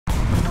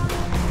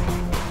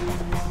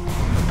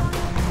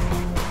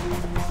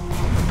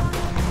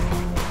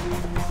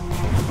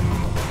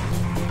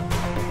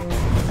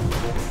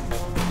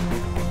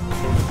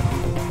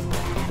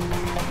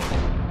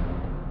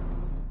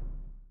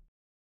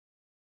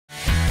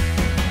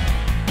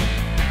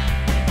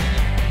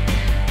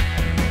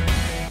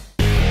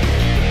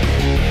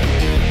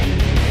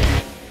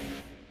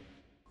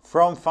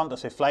From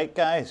Fantasy Flight,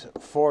 guys,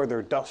 for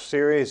their Dust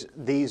series,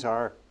 these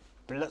are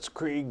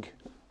Blitzkrieg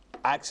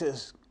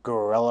Axis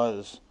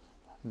Gorillas.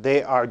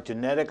 They are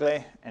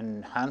genetically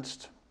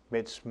enhanced,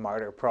 made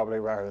smarter probably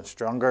rather than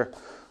stronger,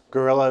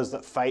 gorillas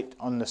that fight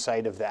on the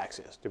side of the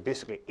Axis. They're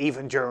basically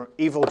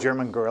evil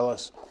German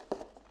gorillas.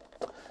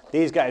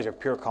 These guys are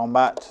pure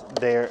combat.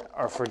 They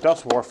are for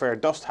dust warfare,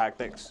 dust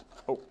tactics.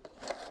 Oh,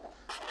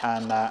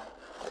 and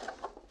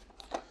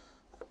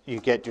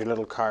you get your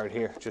little card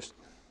here, just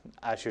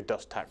as your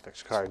dust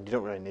tactics card. You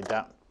don't really need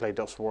that. Play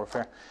dust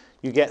warfare.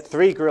 You get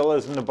 3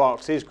 gorillas in the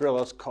box. These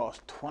gorillas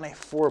cost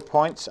 24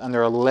 points, and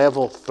they're a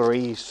level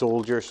 3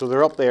 soldier, so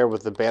they're up there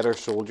with the better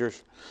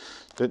soldiers.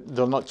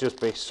 They'll not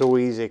just be so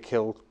easy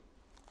killed.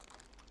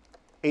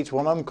 Each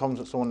one of them comes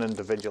with its own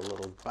individual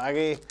little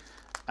baggie,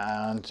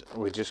 and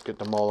we just get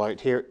them all out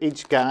here.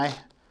 Each guy,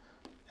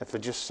 if I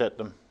just set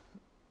them,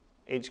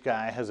 each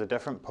guy has a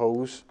different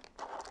pose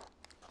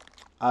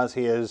as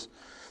he is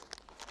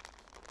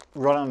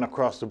running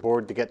across the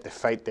board to get to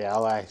fight the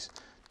allies.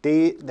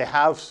 They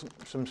have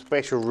some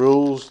special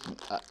rules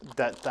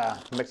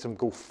that makes them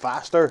go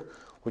faster,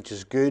 which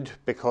is good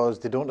because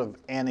they don't have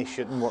any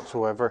shooting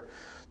whatsoever.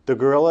 The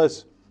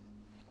gorillas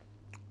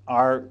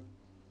are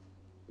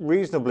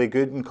reasonably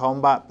good in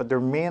combat, but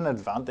their main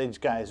advantage,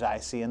 guys, I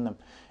see in them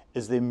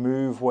is they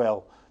move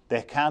well.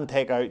 They can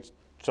take out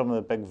some of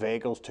the big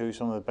vehicles too,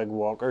 some of the big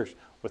walkers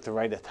with the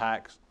right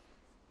attacks,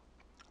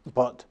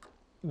 but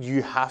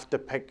you have to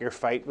pick your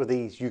fight with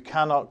these. You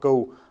cannot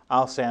go,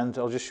 I'll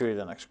just show you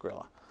the next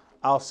gorilla.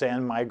 I'll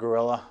send my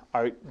gorilla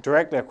out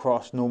directly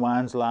across no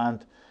man's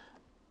land.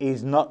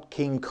 He's not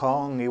King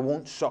Kong. He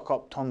won't suck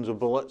up tons of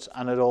bullets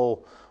and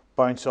it'll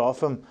bounce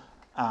off him.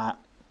 The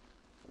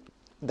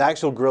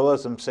actual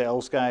gorillas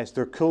themselves, guys,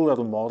 they're cool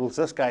little models.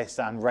 This guy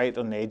stands right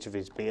on the edge of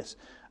his base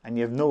and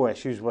you have no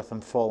issues with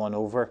him falling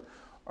over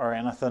or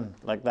anything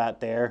like that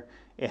there.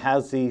 It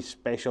has these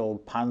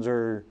special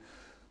panzer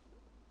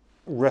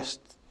wrist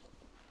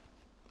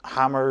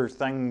hammer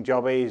thing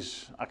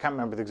jobbies. I can't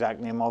remember the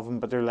exact name of them,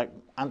 but they're like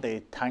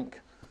anti-tank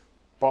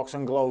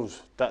boxing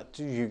gloves that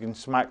you can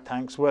smack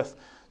tanks with.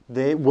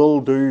 They will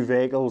do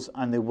vehicles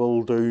and they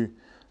will do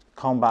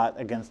combat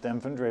against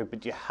infantry,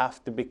 but you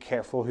have to be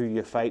careful who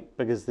you fight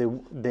because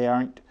they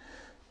aren't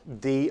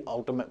the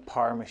ultimate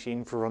power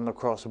machine for running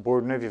across the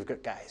board. Now if you've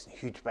got guys in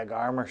huge big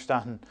armor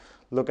standing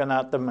looking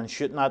at them and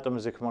shooting at them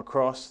as they come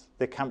across,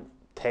 they can't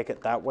take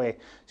it that way.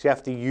 So you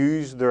have to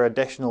use their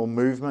additional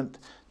movement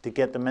to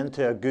get them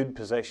into a good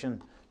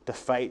position to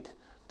fight.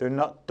 They're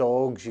not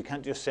dogs. You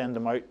can't just send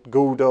them out,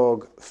 go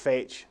dog,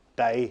 fetch,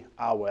 die.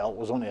 Ah well, it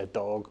was only a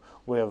dog.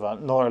 We have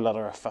another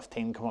litter of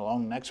 15 come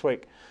along next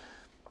week.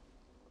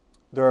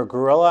 They're a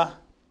gorilla.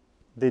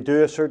 They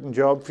do a certain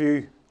job for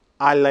you.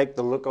 I like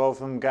the look of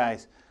them,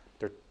 guys.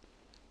 They're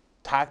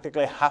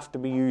tactically have to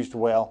be used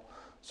well.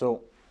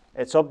 So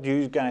it's up to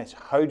you guys.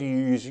 How do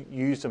you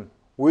use them?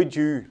 Would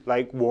you,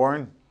 like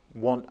Warren,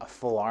 want a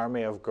full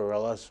army of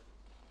gorillas?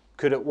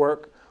 Could it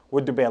work?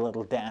 Would there be a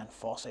little Dan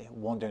Fossey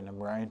wandering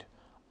them around?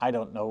 I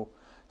don't know.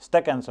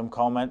 Stick in some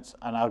comments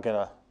and I'll get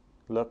a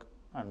look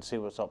and see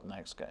what's up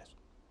next, guys.